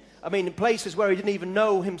 I mean, in places where he didn't even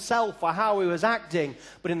know himself or how he was acting,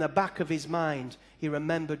 but in the back of his mind, he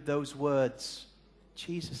remembered those words.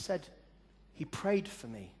 Jesus said, he prayed for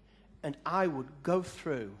me, and I would go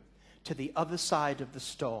through to the other side of the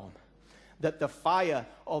storm. that the fire,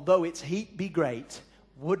 although its heat be great,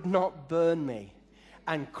 would not burn me.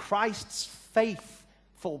 And Christ's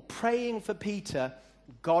faithful praying for Peter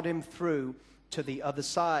got him through to the other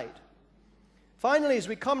side. Finally, as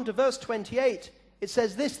we come to verse 28, it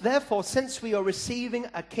says this, therefore, since we are receiving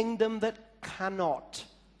a kingdom that cannot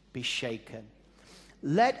be shaken,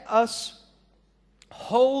 let us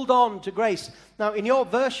hold on to grace. Now, in your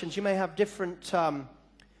versions, you may have different,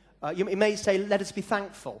 you may say, let us be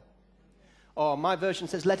thankful. Or my version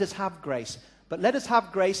says, let us have grace. But let us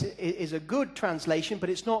have grace is a good translation, but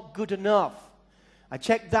it's not good enough. I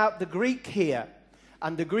checked out the Greek here,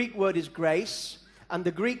 and the Greek word is grace, and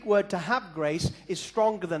the Greek word to have grace is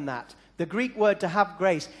stronger than that. The Greek word to have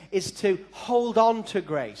grace is to hold on to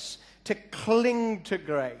grace, to cling to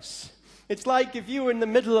grace. It's like if you were in the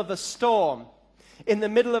middle of a storm, in the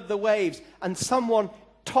middle of the waves, and someone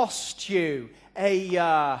tossed you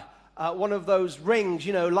one of those rings,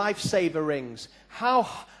 you know, lifesaver rings. How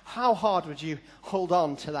hard would you hold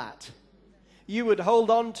on to that? You would hold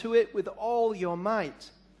on to it with all your might.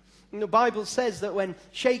 And the Bible says that when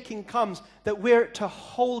shaking comes, that we're to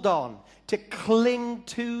hold on, to cling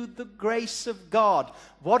to the grace of God.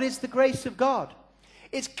 What is the grace of God?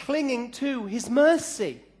 It's clinging to His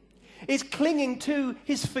mercy. It's clinging to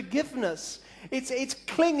His forgiveness. It's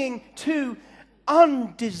clinging to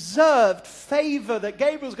undeserved favor that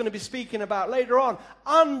Gabriel's going to be speaking about later on.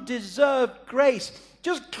 Undeserved grace.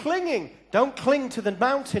 Just clinging. Don't cling to the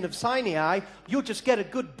mountain of Sinai. You'll just get a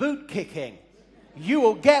good boot kicking. You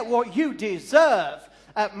will get what you deserve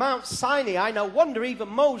at Mount Sinai. No wonder even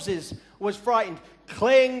Moses was frightened.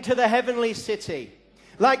 Cling to the heavenly city.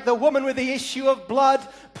 Like the woman with the issue of blood,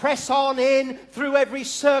 press on in through every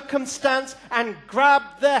circumstance and grab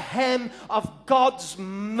the hem of God's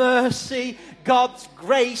mercy, God's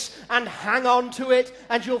grace, and hang on to it.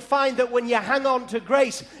 And you'll find that when you hang on to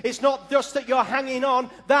grace, it's not just that you're hanging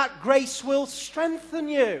on, that grace will strengthen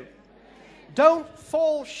you. Don't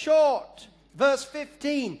fall short. Verse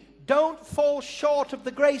 15, don't fall short of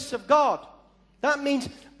the grace of God. That means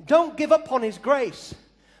don't give up on His grace,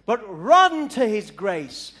 but run to His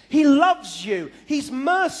grace. He loves you. He's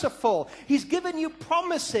merciful. He's given you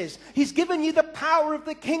promises. He's given you the power of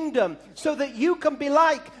the kingdom so that you can be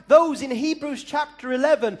like those in Hebrews chapter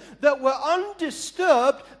 11 that were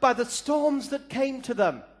undisturbed by the storms that came to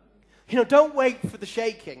them. You know, don't wait for the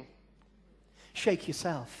shaking. Shake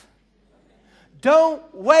yourself. Don't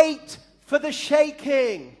wait for the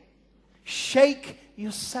shaking. Shake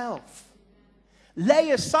yourself.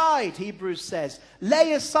 Lay aside, Hebrews says,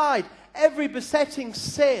 lay aside every besetting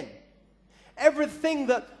sin, everything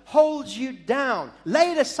that holds you down.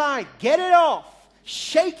 Lay it aside. Get it off.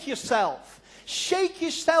 Shake yourself. Shake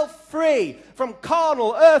yourself free from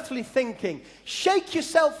carnal, earthly thinking. Shake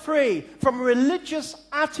yourself free from religious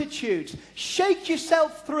attitudes. Shake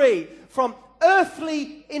yourself free from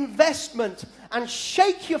earthly investment, and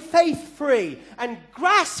shake your faith free and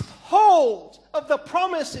grasp hold of the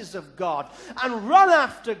promises of God and run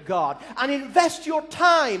after God and invest your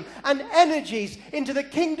time and energies into the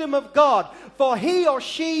kingdom of God. For he or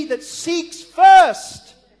she that seeks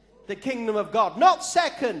first the kingdom of God, not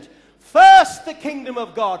second, first the kingdom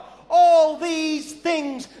of God, all these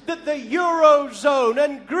things that the Eurozone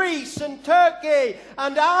and Greece and Turkey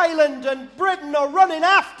and Ireland and Britain are running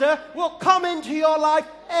after will come into your life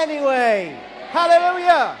anyway.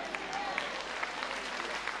 Hallelujah.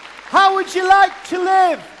 How would you like to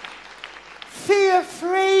live?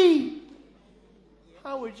 Fear-free.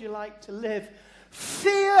 How would you like to live?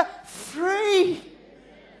 Fear-free.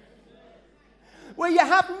 Where you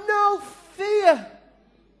have no fear.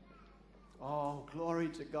 Oh, glory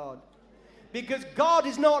to God. Because God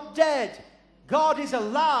is not dead. God is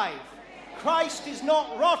alive. Christ is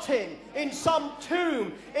not rotting in some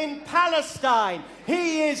tomb in Palestine.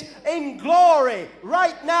 He is in glory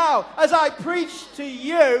right now. As I preach to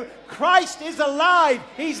you, Christ is alive.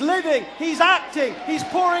 He's living. He's acting. He's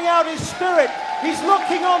pouring out His Spirit. He's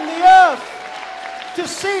looking on the earth to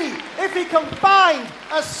see if He can find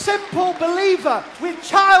a simple believer with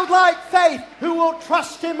childlike faith who will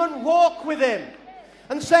trust Him and walk with Him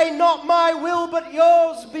and say, not my will but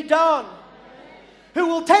yours be done. Who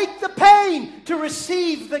will take the pain to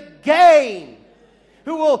receive the gain.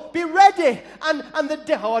 Who will be ready. And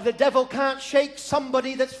the devil can't shake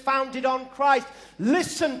somebody that's founded on Christ.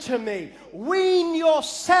 Listen to me. Wean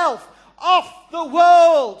yourself off the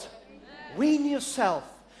world. Wean yourself.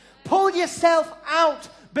 Pull yourself out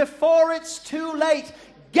before it's too late.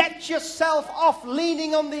 Get yourself off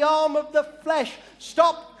leaning on the arm of the flesh.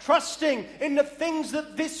 Stop trusting in the things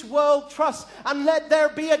that this world trusts, and let there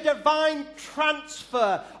be a divine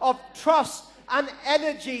transfer of trust and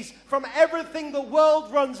energies from everything the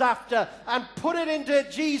world runs after and put it into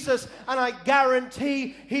Jesus, and I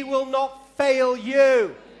guarantee he will not fail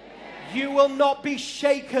you. You will not be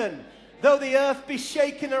shaken. Though the earth be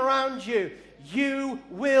shaken around you, you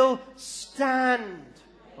will stand.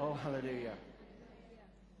 Oh, hallelujah.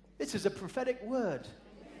 This is a prophetic word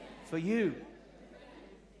for you.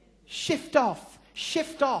 Shift off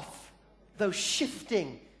those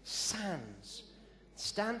shifting sands.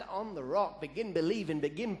 Stand on the rock. Begin believing.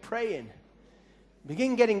 Begin praying.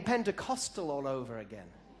 Begin getting Pentecostal all over again.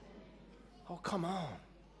 Oh, come on.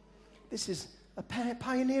 This is a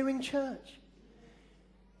pioneering church.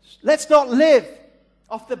 Let's not live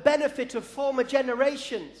off the benefit of former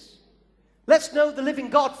generations. Let's know the living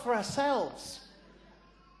God for ourselves.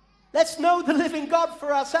 Let's know the living God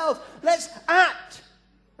for ourselves. Let's act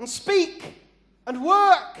and speak and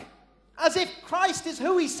work as if Christ is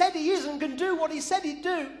who he said he is and can do what he said he'd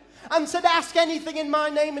do. And said, ask anything in my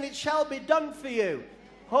name and it shall be done for you.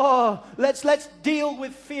 Oh, let's deal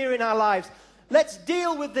with fear in our lives. Let's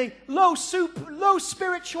deal with the low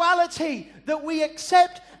spirituality that we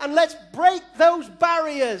accept, and let's break those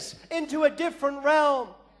barriers into a different realm.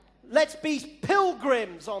 Let's be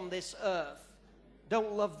pilgrims on this earth.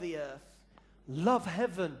 Don't love the earth. Love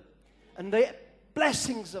heaven and the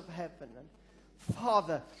blessings of heaven. And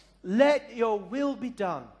Father, let your will be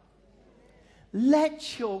done.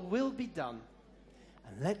 Let your will be done.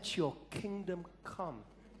 And let your kingdom come.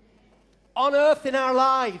 On earth in our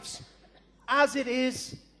lives, as it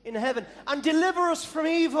is in heaven. And deliver us from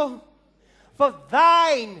evil. For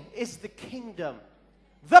thine is the kingdom,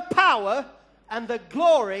 the power, and the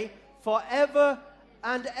glory forever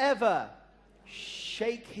and ever.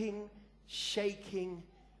 Shaking, shaking,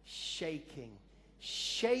 shaking.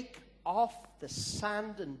 Shake off the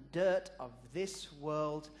sand and dirt of this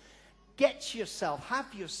world. Get yourself,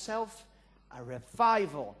 have yourself a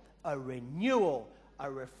revival, a renewal,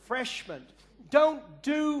 a refreshment. Don't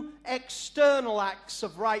do external acts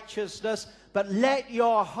of righteousness, but let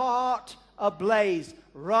your heart ablaze.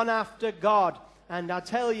 Run after God. And I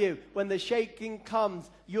tell you, when the shaking comes,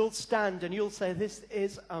 you'll stand and you'll say, this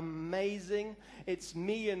is amazing. It's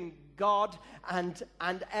me and God, and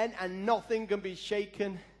nothing can be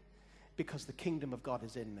shaken because the kingdom of God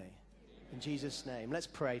is in me. In Jesus' name, let's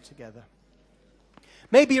pray together.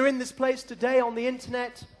 Maybe you're in this place today on the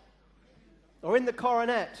internet or in the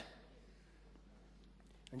coronet,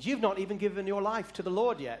 and you've not even given your life to the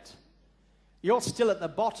Lord yet. You're still at the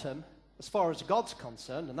bottom as far as God's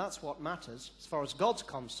concerned, and that's what matters. As far as God's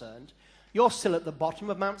concerned, you're still at the bottom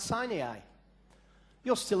of Mount Sinai.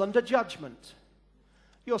 You're still under judgment.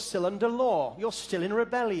 You're still under law. You're still in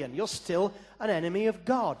rebellion. You're still an enemy of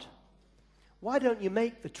God. Why don't you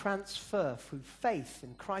make the transfer through faith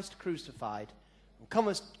in Christ crucified and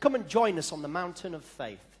come and join us on the mountain of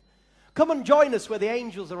faith? Come and join us where the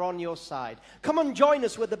angels are on your side. Come and join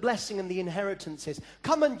us where the blessing and the inheritance is.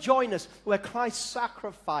 Come and join us where Christ's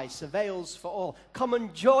sacrifice avails for all. Come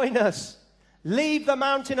and join us. Leave the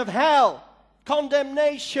mountain of hell,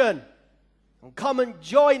 condemnation, and come and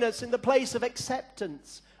join us in the place of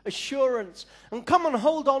acceptance, assurance, and come and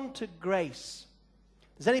hold on to grace.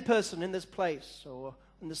 If there's any person in this place or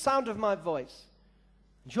in the sound of my voice,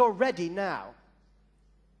 and you're ready now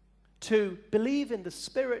to believe in the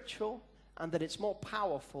spiritual and that it's more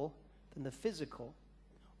powerful than the physical,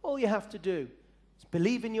 all you have to do is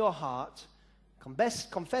believe in your heart,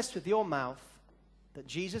 confess with your mouth that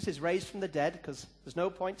Jesus is raised from the dead, because there's no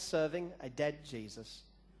point serving a dead Jesus.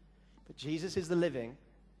 But Jesus is the living,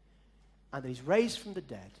 and that he's raised from the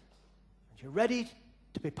dead. And you're ready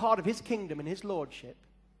to be part of his kingdom and his lordship.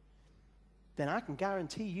 Then I can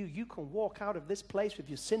guarantee you can walk out of this place with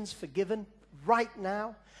your sins forgiven right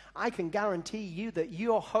now. I can guarantee you that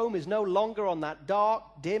your home is no longer on that dark,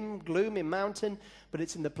 dim, gloomy mountain, but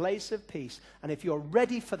it's in the place of peace. And if you're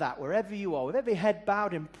ready for that, wherever you are, with every head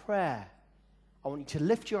bowed in prayer, I want you to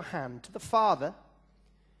lift your hand to the Father,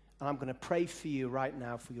 and I'm going to pray for you right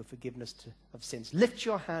now for your forgiveness of sins. Lift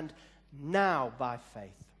your hand now by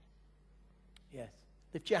faith. Yes.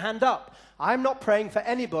 Lift your hand up. I'm not praying for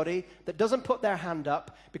anybody that doesn't put their hand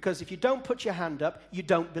up, because if you don't put your hand up, you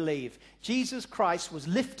don't believe. Jesus Christ was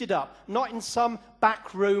lifted up, not in some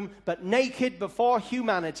back room, but naked before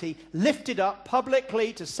humanity, lifted up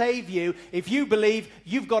publicly to save you. If you believe,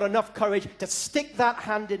 you've got enough courage to stick that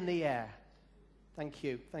hand in the air. Thank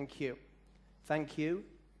you, thank you, thank you.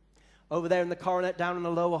 Over there in the coronet down in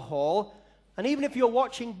the lower hall, and even if you're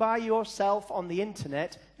watching by yourself on the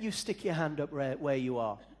internet, you stick your hand up where you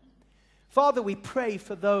are. Father, we pray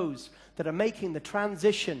for those that are making the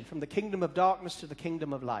transition from the kingdom of darkness to the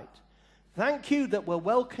kingdom of light. Thank you that we're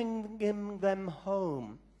welcoming them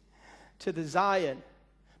home to the Zion,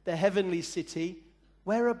 the heavenly city,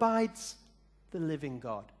 where abides the living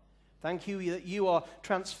God. Thank you that you are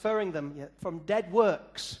transferring them from dead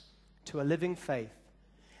works to a living faith.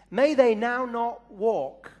 May they now not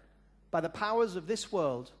walk by the powers of this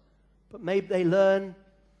world, but may they learn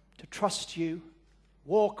to trust you,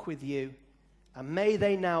 walk with you, and may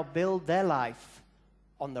they now build their life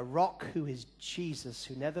on the rock who is Jesus,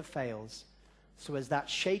 who never fails. So as that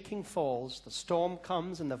shaking falls, the storm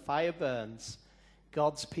comes and the fire burns,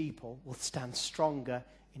 God's people will stand stronger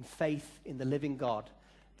in faith in the living God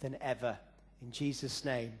than ever. In Jesus'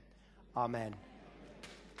 name, amen.